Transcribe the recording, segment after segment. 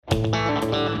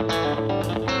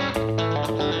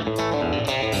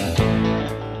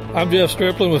I'm Jeff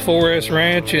Stripling with 4S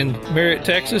Ranch in Merritt,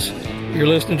 Texas. You're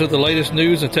listening to the latest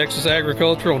news in Texas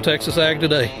agriculture on Texas Ag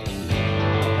Today.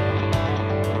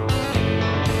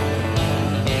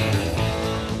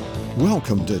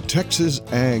 Welcome to Texas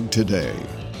Ag Today,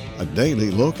 a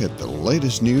daily look at the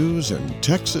latest news in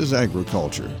Texas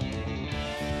agriculture.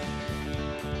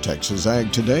 Texas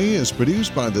Ag Today is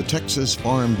produced by the Texas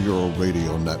Farm Bureau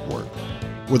Radio Network,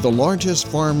 with the largest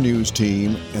farm news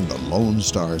team in the Lone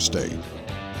Star State.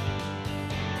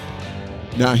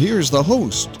 Now here's the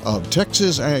host of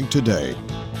Texas Ag Today,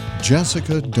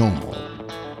 Jessica Domel.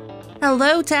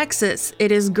 Hello, Texas.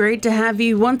 It is great to have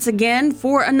you once again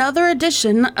for another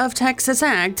edition of Texas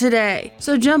Ag Today.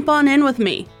 So jump on in with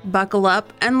me, buckle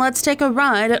up, and let's take a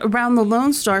ride around the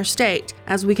Lone Star State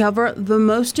as we cover the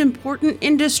most important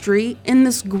industry in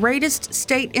this greatest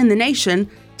state in the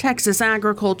nation, Texas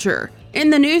agriculture. In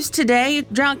the news today,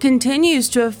 drought continues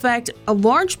to affect a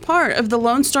large part of the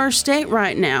Lone Star State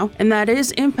right now, and that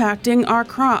is impacting our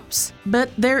crops. But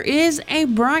there is a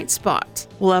bright spot.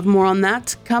 We'll have more on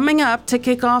that coming up to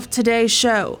kick off today's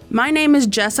show. My name is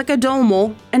Jessica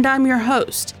Domel, and I'm your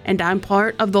host, and I'm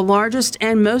part of the largest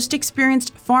and most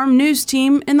experienced farm news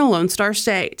team in the Lone Star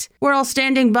State. We're all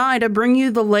standing by to bring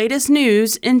you the latest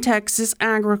news in Texas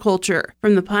agriculture,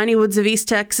 from the piney woods of East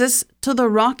Texas to the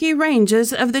rocky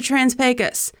ranges of the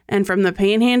Trans-Pecos, and from the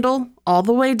Panhandle all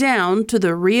the way down to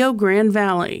the Rio Grande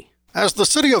Valley. As the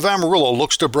city of Amarillo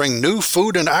looks to bring new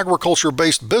food and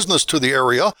agriculture-based business to the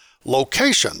area,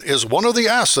 location is one of the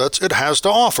assets it has to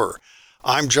offer.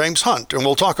 I'm James Hunt, and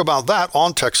we'll talk about that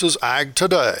on Texas Ag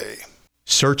Today.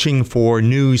 Searching for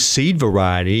new seed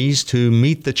varieties to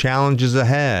meet the challenges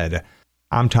ahead.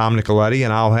 I'm Tom Nicoletti,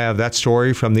 and I'll have that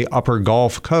story from the Upper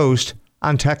Gulf Coast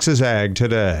on Texas Ag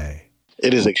Today.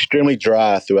 It is extremely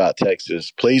dry throughout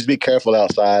Texas. Please be careful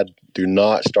outside. Do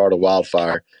not start a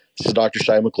wildfire. This is Dr.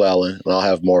 Shay McClellan, and I'll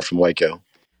have more from Waco.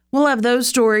 We'll have those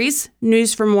stories,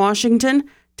 news from Washington,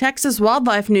 Texas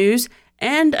wildlife news,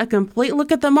 and a complete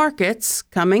look at the markets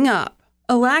coming up.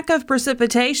 A lack of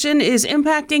precipitation is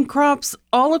impacting crops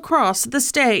all across the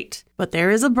state, but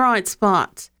there is a bright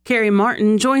spot. Carrie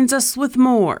Martin joins us with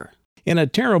more. In a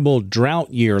terrible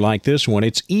drought year like this one,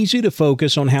 it's easy to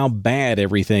focus on how bad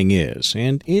everything is,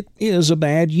 and it is a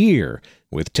bad year,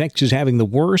 with Texas having the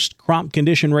worst crop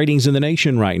condition ratings in the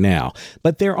nation right now.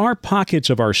 But there are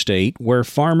pockets of our state where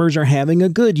farmers are having a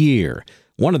good year.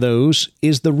 One of those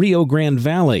is the Rio Grande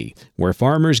Valley, where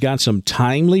farmers got some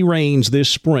timely rains this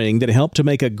spring that helped to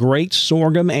make a great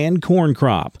sorghum and corn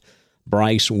crop.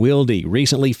 Bryce Wilde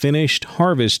recently finished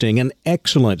harvesting an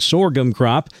excellent sorghum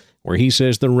crop, where he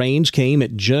says the rains came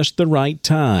at just the right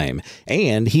time,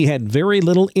 and he had very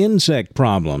little insect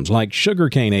problems like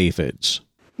sugarcane aphids.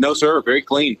 No, sir, very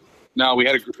clean. No, we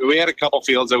had a couple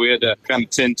fields that we had to kind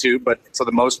of tend to, but for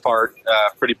the most part,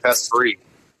 pretty pest-free.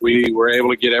 We were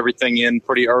able to get everything in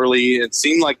pretty early. It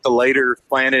seemed like the later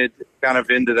planted kind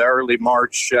of into the early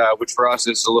March, which for us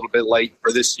is a little bit late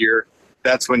for this year.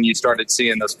 That's when you started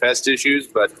seeing those pest issues,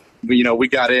 but we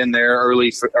got in there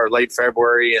late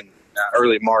February and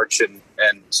early March, and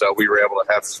so we were able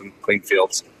to have some clean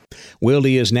fields. Wilde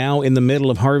is now in the middle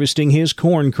of harvesting his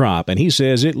corn crop, and he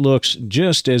says it looks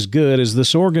just as good as the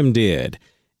sorghum did.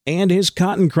 And his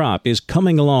cotton crop is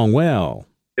coming along well.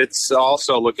 It's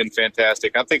also looking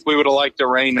fantastic. I think we would have liked the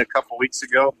rain a couple weeks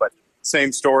ago, but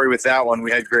same story with that one.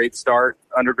 We had great start,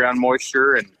 underground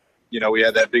moisture, and we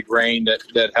had that big rain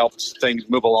that helped things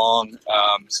move along.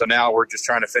 So now we're just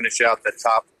trying to finish out the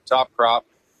top crop.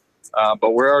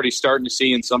 But we're already starting to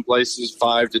see in some places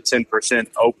 5 to 10%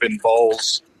 open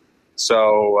bolls.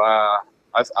 So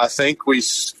I think we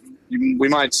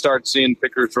might start seeing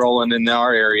pickers rolling in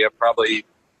our area probably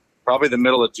the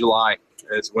middle of July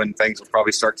is when things will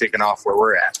probably start kicking off where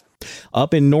we're at.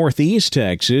 Up in northeast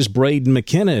Texas, Braden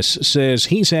McInnes says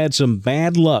he's had some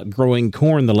bad luck growing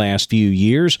corn the last few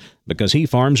years because he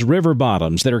farms river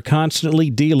bottoms that are constantly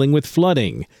dealing with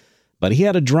flooding. But he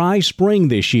had a dry spring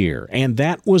this year, and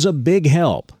that was a big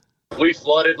help. We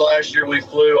flooded last year. We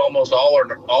flew almost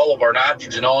all of our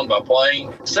nitrogen on by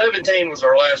plane. 17 was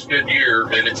our last good year,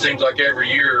 and it seems like every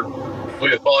year we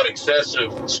have fought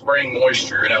excessive spring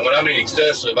moisture. And when I mean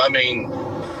excessive, I mean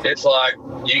it's like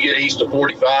you get east of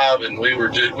 45, and we were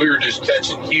just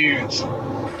catching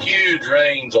huge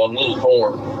rains on little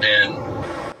corn. And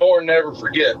corn never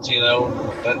forgets,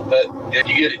 that if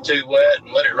you get it too wet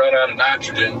and let it run out of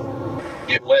nitrogen,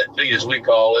 get wet feet as we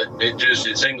call it,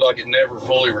 it seems like it never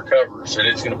fully recovers, and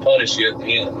it's going to punish you at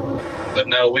the end. But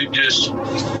no, we've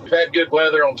had good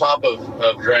weather on top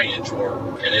of drainage work,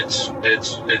 and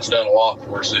it's done a lot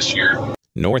for us this year.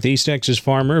 Northeast Texas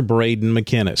farmer Braden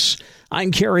McInnes.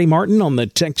 I'm Kerry Martin on the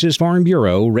Texas Farm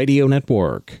Bureau Radio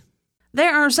Network.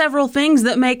 There are several things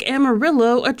that make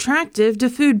Amarillo attractive to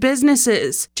food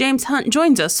businesses. James Hunt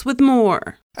joins us with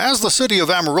more. As the city of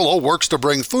Amarillo works to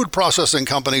bring food processing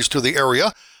companies to the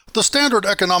area, the standard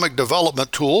economic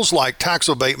development tools like tax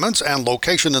abatements and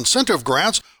location incentive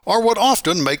grants are what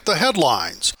often make the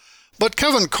headlines. But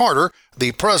Kevin Carter,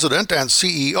 the president and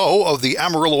CEO of the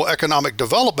Amarillo Economic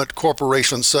Development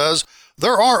Corporation, says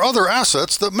there are other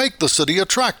assets that make the city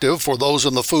attractive for those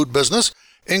in the food business,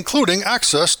 including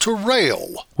access to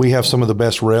rail. We have some of the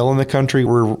best rail in the country.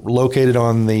 We're located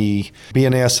on the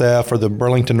BNSF, or the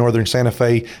Burlington Northern Santa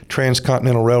Fe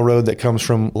Transcontinental Railroad, that comes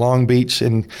from Long Beach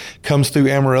and comes through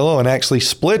Amarillo and actually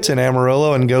splits in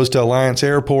Amarillo and goes to Alliance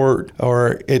Airport,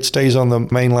 or it stays on the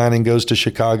main line and goes to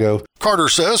Chicago. Carter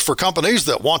says for companies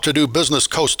that want to do business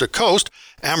coast to coast,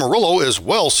 Amarillo is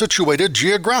well situated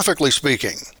geographically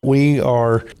speaking. We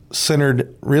are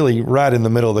centered really right in the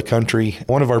middle of the country.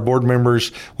 One of our board members,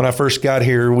 when I first got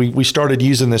here, we started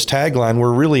using this tagline,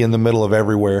 we're really in the middle of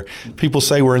everywhere. People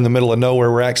say we're in the middle of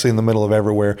nowhere, we're actually in the middle of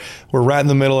everywhere. We're right in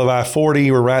the middle of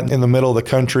I-40, we're right in the middle of the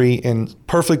country and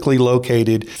perfectly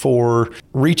located for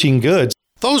reaching goods.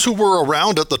 Those who were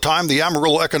around at the time the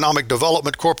Amarillo Economic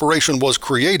Development Corporation was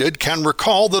created can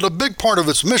recall that a big part of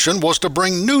its mission was to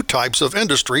bring new types of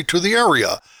industry to the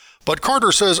area. But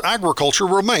Carter says agriculture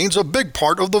remains a big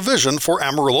part of the vision for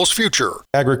Amarillo's future.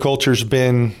 Agriculture's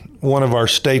been one of our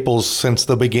staples since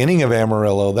the beginning of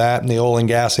Amarillo, that and the oil and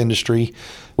gas industry.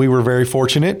 We were very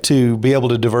fortunate to be able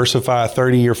to diversify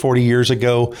 30 or 40 years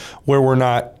ago where we're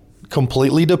not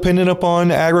completely dependent upon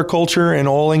agriculture and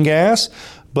oil and gas,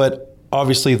 but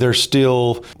obviously, they're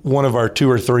still one of our 2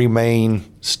 or 3 main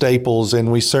staples, and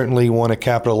we certainly want to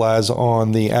capitalize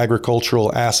on the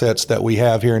agricultural assets that we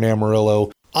have here in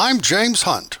Amarillo. I'm James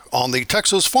Hunt on the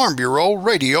Texas Farm Bureau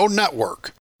Radio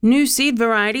Network. New seed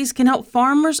varieties can help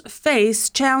farmers face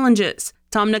challenges.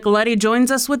 Tom Nicoletti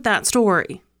joins us with that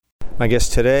story. My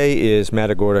guest today is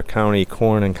Matagorda County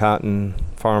corn and cotton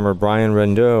farmer Brian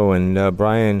Rindeau. And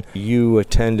Brian, you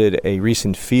attended a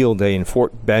recent field day in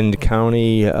Fort Bend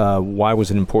County. Why was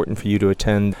it important for you to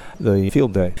attend the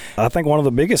field day? I think one of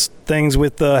the biggest things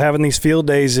with having these field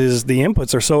days is the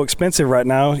inputs are so expensive right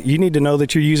now. You need to know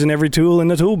that you're using every tool in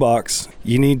the toolbox.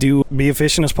 You need to be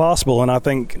efficient as possible, and I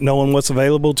think knowing what's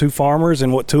available to farmers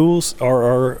and what tools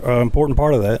are an important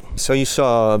part of that. So you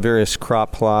saw various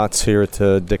crop plots here at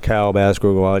the DeKalb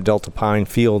Asgrow Delta Pine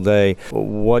Field Day.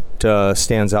 What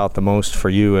stands out the most for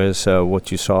you as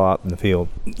what you saw out in the field?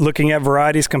 Looking at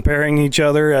varieties, comparing each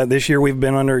other. This year we've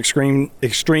been under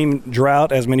extreme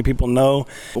drought, as many people know.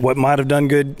 What might have done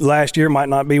good last year might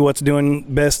not be what's doing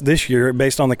best this year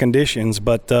based on the conditions,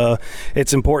 but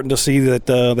it's important to see that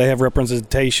they have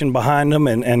representation behind them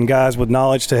and guys with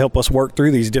knowledge to help us work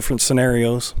through these different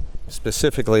scenarios.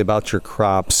 Specifically about your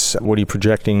crops, what are you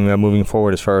projecting moving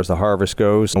forward as far as the harvest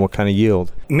goes, and what kind of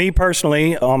yield? Me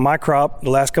personally, on my crop, the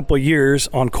last couple of years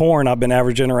on corn, I've been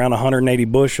averaging around 180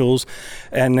 bushels,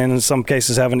 and then in some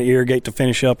cases having to irrigate to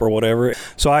finish up or whatever.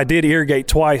 So I did irrigate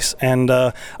twice, and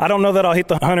I don't know that I'll hit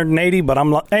the 180, but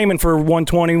I'm aiming for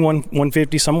 120,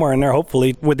 150, somewhere in there,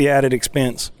 hopefully, with the added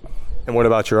expense. And what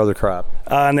about your other crop?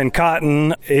 And then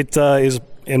cotton, it is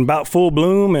in about full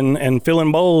bloom and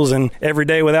filling bowls, and every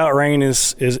day without rain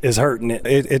is hurting it.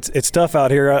 It's tough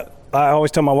out here. I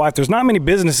always tell my wife there's not many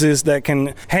businesses that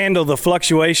can handle the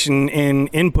fluctuation in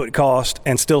input cost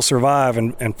and still survive,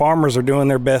 and farmers are doing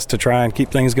their best to try and keep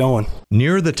things going.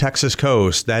 Near the Texas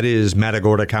coast, that is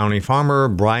Matagorda County farmer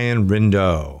Brian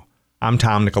Rindeau. I'm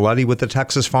Tom Nicoletti with the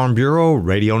Texas Farm Bureau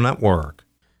Radio Network.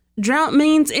 Drought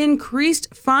means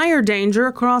increased fire danger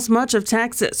across much of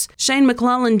Texas. Shane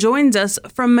McClellan joins us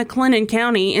from McLennan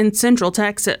County in central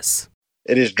Texas.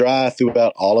 It is dry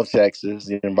throughout all of Texas.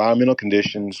 The environmental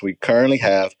conditions we currently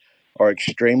have are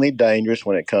extremely dangerous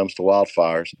when it comes to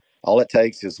wildfires. All it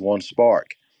takes is one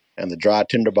spark, and the dry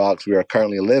tinderbox we are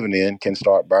currently living in can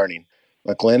start burning.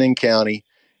 McLennan County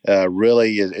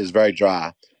really is very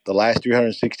dry. The last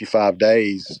 365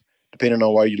 days, depending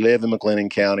on where you live in McLennan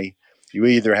County, you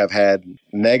either have had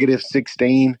negative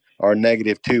 16 or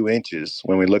negative 2 inches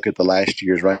when we look at the last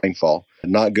year's rainfall.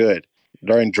 Not good.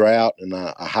 During drought and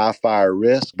a high fire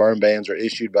risk, burn bans are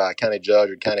issued by a county judge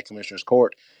or county commissioner's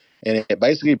court, and it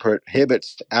basically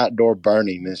prohibits outdoor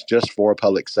burning. It's just for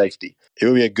public safety. It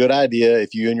would be a good idea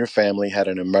if you and your family had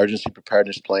an emergency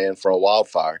preparedness plan for a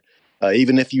wildfire.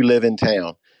 Even if you live in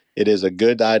town, it is a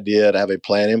good idea to have a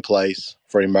plan in place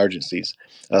for emergencies.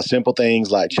 Simple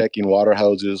things like checking water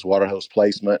hoses, water hose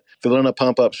placement, filling a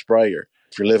pump-up sprayer.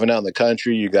 If you're living out in the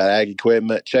country, you got ag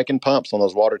equipment, checking pumps on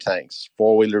those water tanks,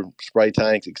 four-wheeler spray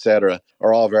tanks, etc.,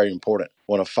 are all very important.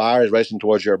 When a fire is racing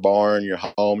towards your barn, your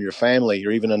home, your family,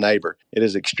 or even a neighbor, it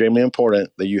is extremely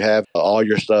important that you have all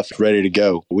your stuff ready to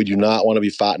go. We do not want to be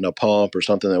fighting a pump or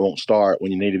something that won't start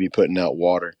when you need to be putting out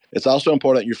water. It's also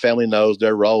important that your family knows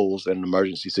their roles in an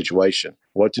emergency situation,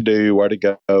 what to do, where to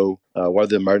go, where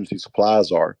the emergency supplies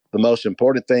are. The most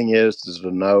important thing is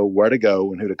to know where to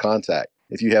go and who to contact.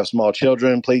 If you have small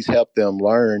children, please help them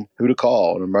learn who to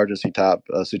call in emergency type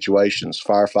situations,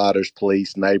 firefighters,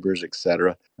 police, neighbors,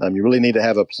 etc. You really need to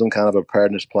have some kind of a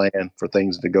preparedness plan for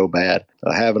things to go bad.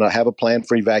 Have a plan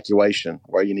for evacuation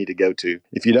where you need to go to.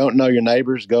 If you don't know your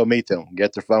neighbors, go meet them,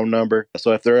 get their phone number.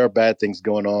 So if there are bad things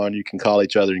going on, you can call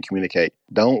each other and communicate.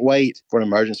 Don't wait for an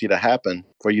emergency to happen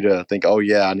for you to think, oh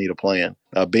yeah, I need a plan.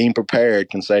 Being prepared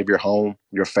can save your home,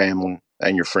 your family,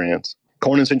 and your friends.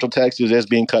 Corn in Central Texas is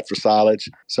being cut for silage.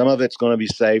 Some of it's going to be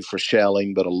saved for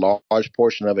shelling, but a large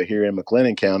portion of it here in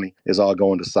McLennan County is all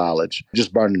going to silage,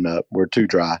 just burning up. We're too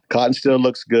dry. Cotton still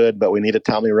looks good, but we need a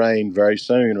timely rain very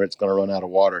soon or it's going to run out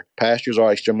of water. Pastures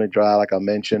are extremely dry, like I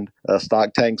mentioned.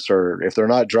 Stock tanks if they're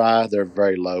not dry, they're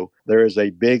very low. There is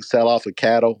a big sell-off of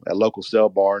cattle at local sale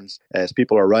barns as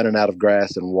people are running out of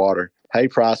grass and water. Hay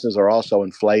prices are also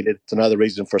inflated. It's another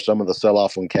reason for some of the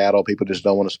sell-off on cattle. People just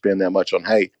don't want to spend that much on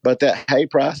hay. But that hay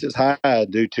price is high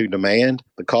due to demand,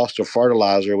 the cost of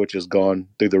fertilizer, which has gone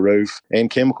through the roof, and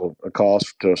chemical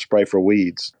costs to spray for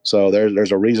weeds. So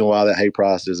there's a reason why that hay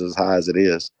price is as high as it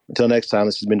is. Until next time,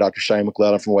 this has been Dr. Shane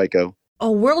McLellan from Waco.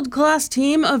 A world-class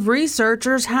team of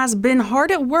researchers has been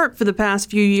hard at work for the past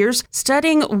few years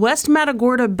studying West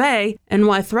Matagorda Bay and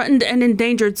why threatened and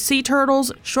endangered sea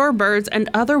turtles, shorebirds, and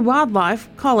other wildlife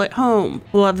call it home.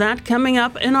 We'll have that coming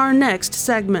up in our next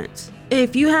segment.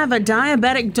 If you have a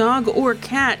diabetic dog or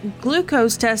cat,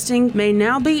 glucose testing may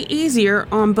now be easier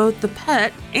on both the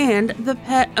pet and the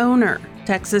pet owner.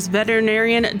 Texas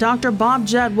veterinarian Dr. Bob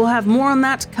Judd will have more on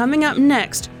that coming up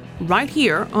next, right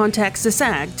here on Texas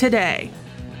Ag Today.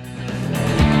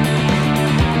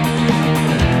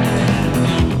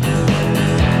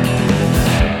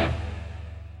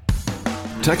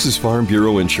 Texas Farm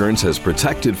Bureau Insurance has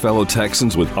protected fellow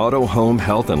Texans with auto, home,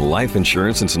 health, and life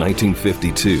insurance since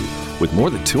 1952. With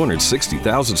more than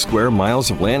 260,000 square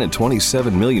miles of land and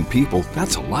 27 million people,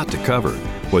 that's a lot to cover.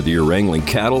 Whether you're wrangling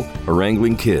cattle or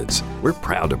wrangling kids, we're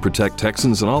proud to protect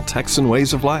Texans and all Texan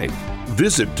ways of life.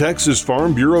 Visit Texas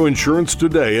Farm Bureau Insurance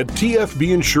today at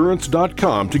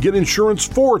tfbinsurance.com to get insurance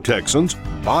for Texans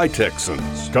by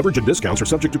Texans. Coverage and discounts are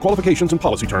subject to qualifications and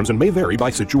policy terms and may vary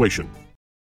by situation.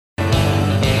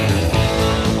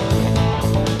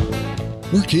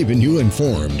 We're keeping you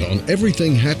informed on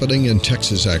everything happening in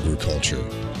Texas agriculture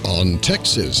on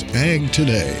Texas Ag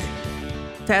Today.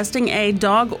 Testing a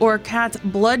dog or cat's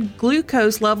blood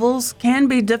glucose levels can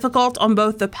be difficult on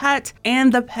both the pet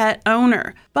and the pet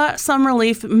owner, but some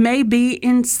relief may be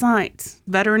in sight.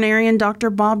 Veterinarian Dr.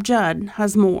 Bob Judd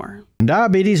has more.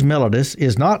 Diabetes mellitus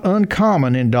is not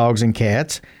uncommon in dogs and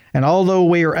cats, and although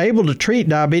we are able to treat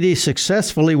diabetes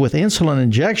successfully with insulin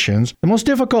injections, the most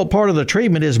difficult part of the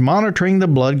treatment is monitoring the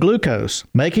blood glucose.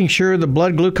 Making sure the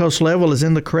blood glucose level is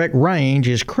in the correct range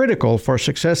is critical for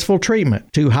successful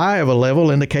treatment. Too high of a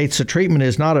level indicates the treatment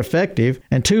is not effective,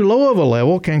 and too low of a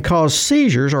level can cause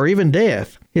seizures or even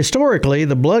death. Historically,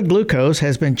 the blood glucose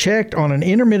has been checked on an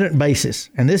intermittent basis,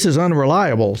 and this is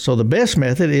unreliable, so the best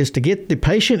method is to get the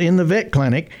patient in the vet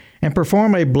clinic and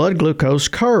perform a blood glucose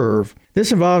curve.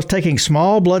 This involves taking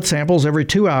small blood samples every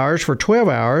 2 hours for 12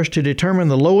 hours to determine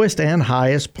the lowest and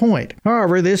highest point.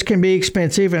 However, this can be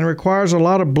expensive and requires a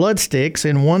lot of blood sticks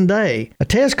in one day. A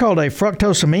test called a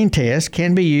fructosamine test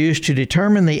can be used to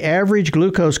determine the average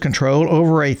glucose control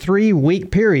over a 3-week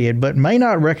period, but may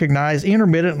not recognize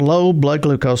intermittent low blood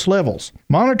glucose levels.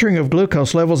 Monitoring of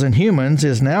glucose levels in humans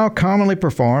is now commonly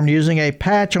performed using a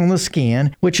patch on the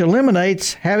skin, which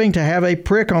eliminates having to have a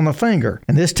prick on the finger.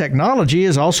 And this technology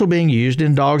is also being used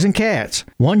in dogs and cats.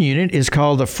 One unit is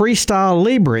called the Freestyle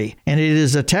Libre, and it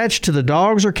is attached to the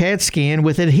dog's or cat's skin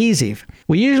with adhesive.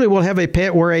 We usually will have a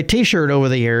pet wear a t-shirt over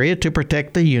the area to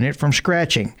protect the unit from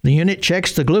scratching. The unit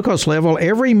checks the glucose level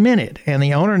every minute, and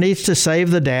the owner needs to save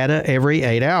the data every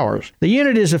 8 hours. The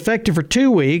unit is effective for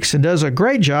 2 weeks and does a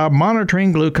great job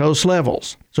monitoring glucose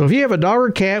levels. So if you have a dog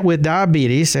or cat with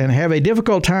diabetes and have a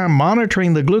difficult time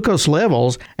monitoring the glucose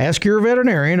levels, ask your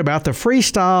veterinarian about the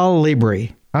Freestyle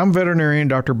Libre. I'm veterinarian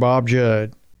Dr. Bob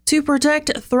Judd. To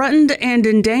protect threatened and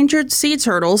endangered sea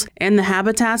turtles and the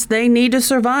habitats they need to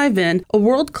survive in, a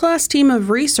world-class team of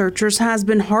researchers has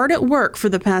been hard at work for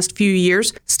the past few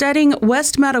years studying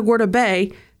West Matagorda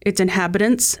Bay its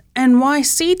inhabitants, and why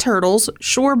sea turtles,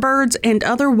 shorebirds, and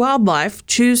other wildlife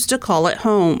choose to call it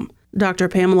home. Dr.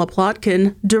 Pamela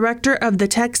Plotkin, director of the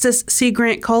Texas Sea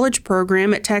Grant College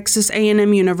program at Texas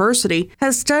A&M University,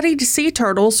 has studied sea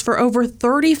turtles for over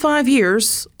 35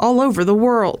 years all over the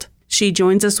world. She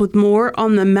joins us with more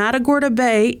on the Matagorda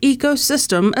Bay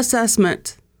Ecosystem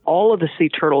Assessment. All of the sea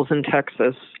turtles in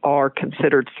Texas are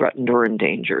considered threatened or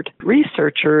endangered.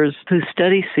 Researchers who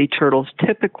study sea turtles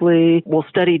typically will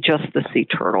study just the sea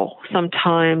turtle.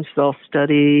 Sometimes they'll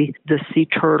study the sea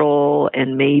turtle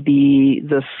and maybe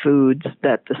the foods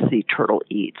that the sea turtle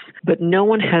eats. But no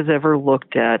one has ever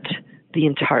looked at the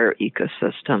entire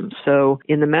ecosystem. So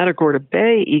in the Matagorda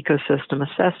Bay Ecosystem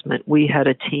Assessment, we had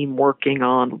a team working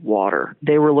on water.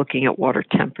 They were looking at water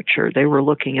temperature. They were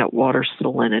looking at water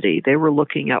salinity. They were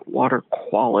looking at water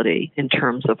quality in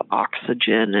terms of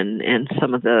oxygen and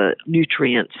some of the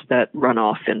nutrients that run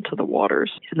off into the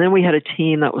waters. And then we had a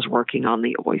team that was working on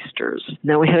the oysters. And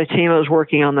then we had a team that was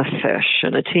working on the fish,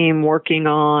 and a team working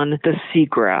on the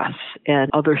seagrass and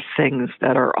other things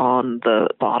that are on the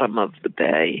bottom of the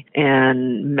bay, and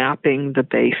mapping the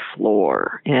bay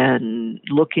floor and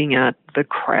looking at the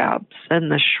crabs and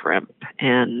the shrimp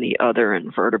and the other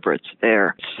invertebrates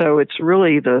there. So it's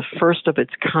really the first of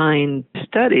its kind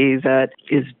study that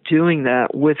is doing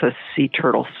that with a sea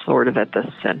turtle sort of at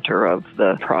the center of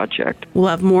the project. We'll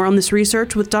have more on this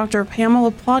research with Dr. Pamela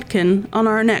Plotkin on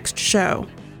our next show.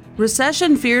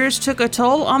 Recession fears took a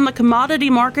toll on the commodity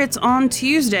markets on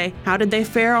Tuesday. How did they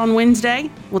fare on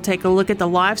Wednesday? We'll take a look at the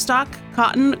livestock,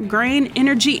 cotton, grain,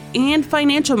 energy, and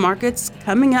financial markets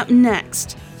coming up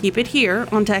next. Keep it here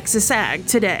on Texas Ag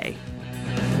Today.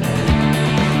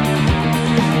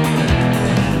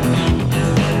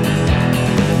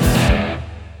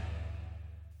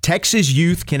 Texas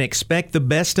youth can expect the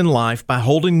best in life by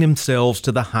holding themselves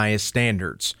to the highest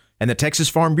standards. And the Texas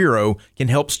Farm Bureau can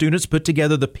help students put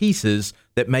together the pieces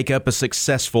that make up a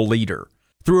successful leader.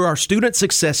 Through our Student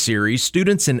Success Series,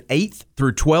 students in 8th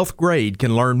through 12th grade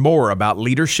can learn more about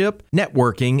leadership,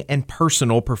 networking, and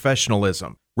personal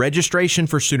professionalism. Registration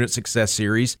for Student Success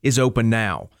Series is open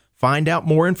now. Find out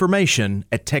more information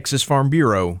at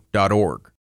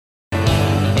texasfarmbureau.org.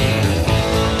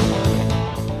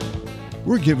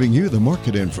 We're giving you the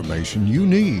market information you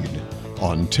need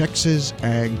on Texas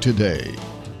Ag Today.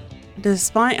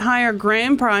 Despite higher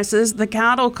grain prices, the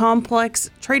cattle complex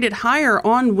traded higher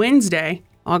on Wednesday.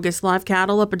 August live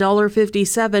cattle up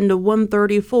 $1.57 to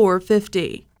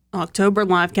 $134.50. October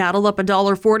live cattle up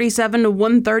 $1.47 to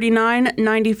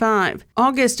 $139.95.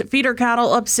 August feeder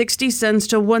cattle up 60 cents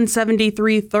to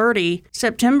 $173.30.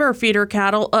 September feeder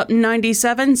cattle up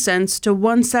 97 cents to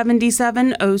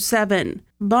 $177.07.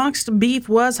 Boxed beef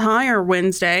was higher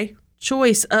Wednesday.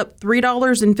 Choice up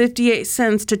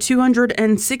 $3.58 to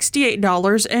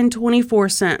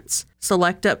 $268.24.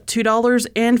 Select up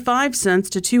 $2.05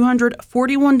 to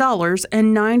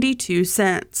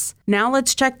 $241.92. Now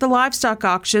let's check the livestock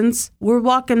auctions. We're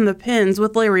walking the pens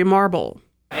with Larry Marble.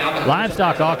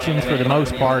 Livestock auctions, for the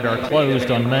most part, are closed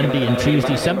on Monday and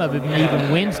Tuesday, some of them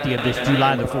even Wednesday of this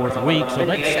July the 4th week. So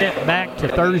let's step back to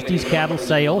Thursday's cattle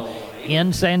sale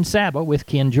in San Saba with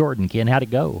Ken Jordan. Ken, how'd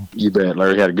it go? You bet,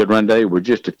 Larry. Had a good run day. We're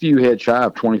just a few head shy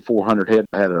of 2,400 head.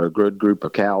 Had a good group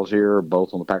of cows here,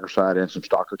 both on the packer side and some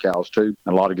stocker cows, too.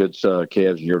 And a lot of good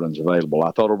calves and yearlings available.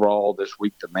 I thought overall this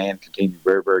week demand continued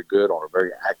very, very good on a very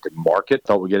active market.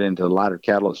 Thought we'd get into the lighter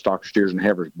cattle and stocker steers and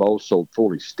heifers both sold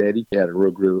fully steady. We had a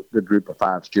real good group of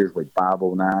 5 steers, weighed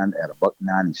 509 at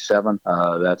 $1.97.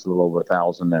 That's a little over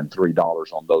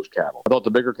 $1,003 on those cattle. I thought the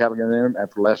bigger cattle got in there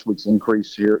after last week's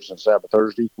increase here since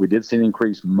Thursday. We did see an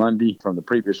increase Monday from the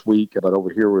previous week, but over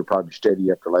here we're probably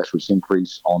steady after last week's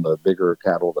increase on the bigger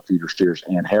cattle, the feeder steers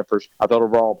and heifers. I thought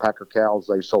overall packer cows,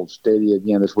 they sold steady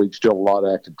again this week. Still a lot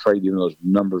of active trade, even though those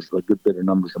numbers, a good bit of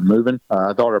numbers are moving.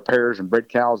 I thought our pairs and bred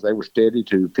cows, they were steady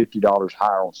to $50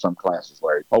 higher on some classes,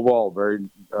 Larry. Overall, very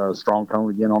strong tone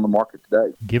again on the market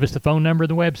today. Give us the phone number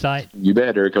and the website. You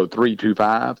bet. Area code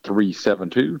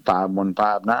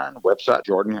 325-372-5159. Website,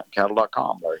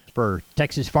 jordancattle.com, Larry. For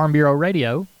Texas Farm Bureau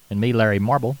Radio and me, Larry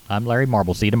Marble, I'm Larry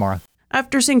Marble. See you tomorrow.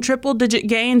 After seeing triple-digit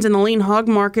gains in the lean hog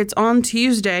markets on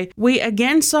Tuesday, we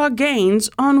again saw gains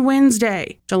on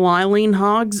Wednesday. July lean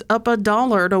hogs up $1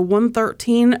 to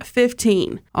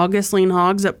 $113.15. August lean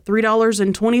hogs up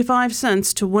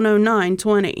 $3.25 to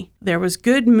 $109.20. There was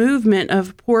good movement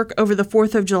of pork over the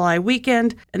 4th of July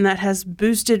weekend, and that has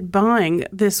boosted buying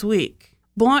this week.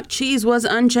 Block cheese was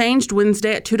unchanged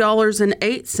Wednesday at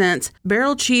 $2.08.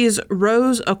 Barrel cheese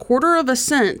rose 1/4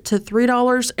 cent to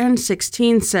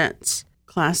 $3.16.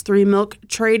 Class 3 milk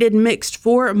traded mixed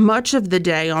for much of the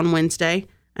day on Wednesday.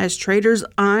 as traders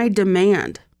eye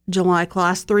demand. July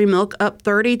Class 3 milk up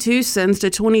 32 cents to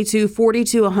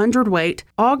 $22.42 a hundredweight.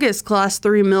 August Class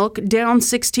 3 milk down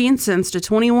 16 cents to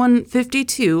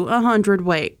 $21.52 a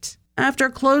hundredweight. After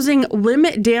closing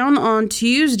limit down on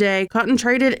Tuesday, cotton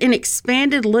traded in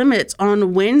expanded limits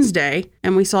on Wednesday,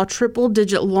 and we saw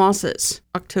triple-digit losses.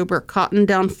 October cotton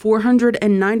down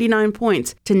 499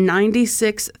 points to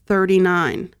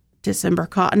 96.39. December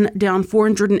cotton down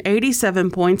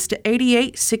 487 points to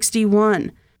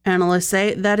 88.61. Analysts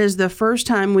say that is the first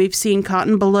time we've seen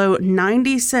cotton below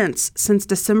 90 cents since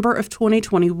December of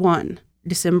 2021.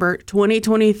 December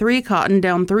 2023 cotton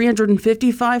down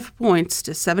 355 points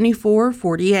to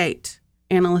 74.48.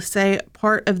 Analysts say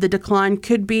part of the decline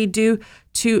could be due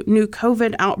to new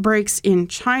COVID outbreaks in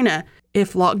China.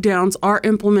 If lockdowns are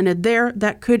implemented there,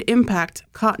 that could impact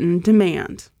cotton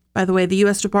demand. By the way, the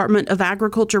U.S. Department of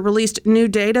Agriculture released new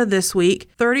data this week.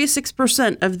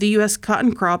 36% of the U.S.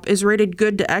 cotton crop is rated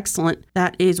good to excellent.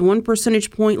 That is 1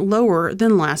 percentage point lower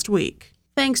than last week.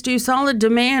 Thanks to solid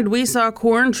demand, we saw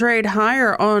corn trade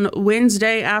higher on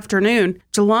Wednesday afternoon.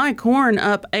 July corn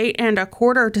up 8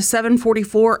 1/4 to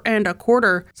 7.44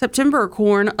 1/4. September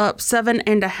corn up 7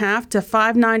 1/2 to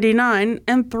 5.99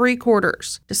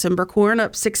 3/4. December corn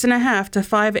up 6 1/2 to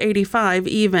 5.85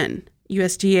 even.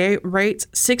 USDA rates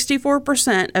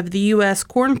 64% of the U.S.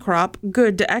 corn crop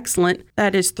good to excellent.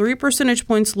 That is 3 percentage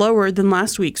points lower than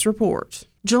last week's report.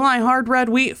 July hard red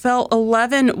wheat fell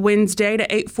 11 Wednesday to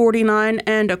 8.49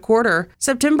 1/4.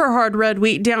 September hard red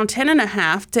wheat down 10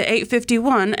 1/2 to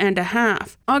 8.51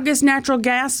 1/2. August natural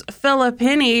gas fell a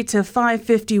penny to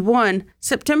 5.51.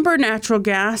 September natural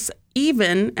gas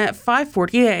even at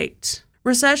 5.48.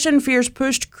 Recession fears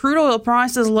pushed crude oil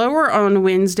prices lower on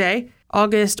Wednesday.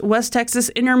 August West Texas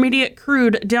Intermediate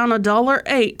crude down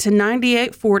 $1.08 to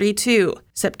 98.42.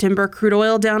 September crude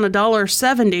oil down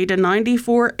 $1.70 to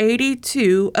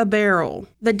 94.82 a barrel.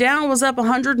 The Dow was up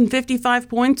 155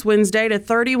 points Wednesday to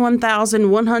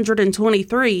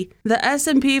 31,123. The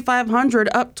S&P 500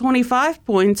 up 25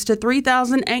 points to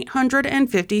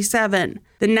 3,857.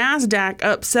 The Nasdaq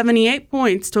up 78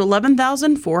 points to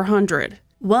 11,400.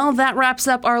 Well, that wraps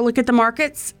up our look at the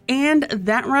markets, and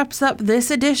that wraps up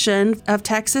this edition of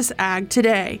Texas Ag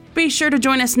Today. Be sure to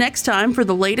join us next time for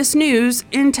the latest news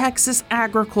in Texas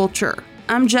agriculture.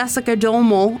 I'm Jessica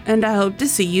Dolmel, and I hope to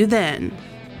see you then.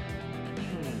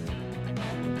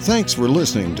 Thanks for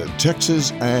listening to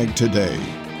Texas Ag Today.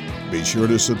 Be sure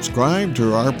to subscribe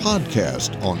to our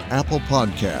podcast on Apple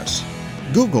Podcasts,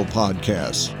 Google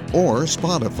Podcasts, or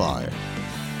Spotify.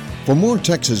 For more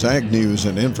Texas Ag news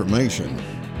and information,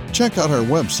 check out our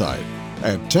website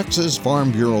at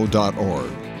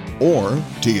texasfarmbureau.org or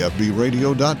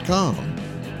tfbradio.com.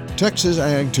 Texas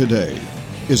Ag Today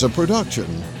is a production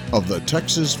of the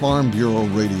Texas Farm Bureau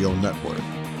Radio Network.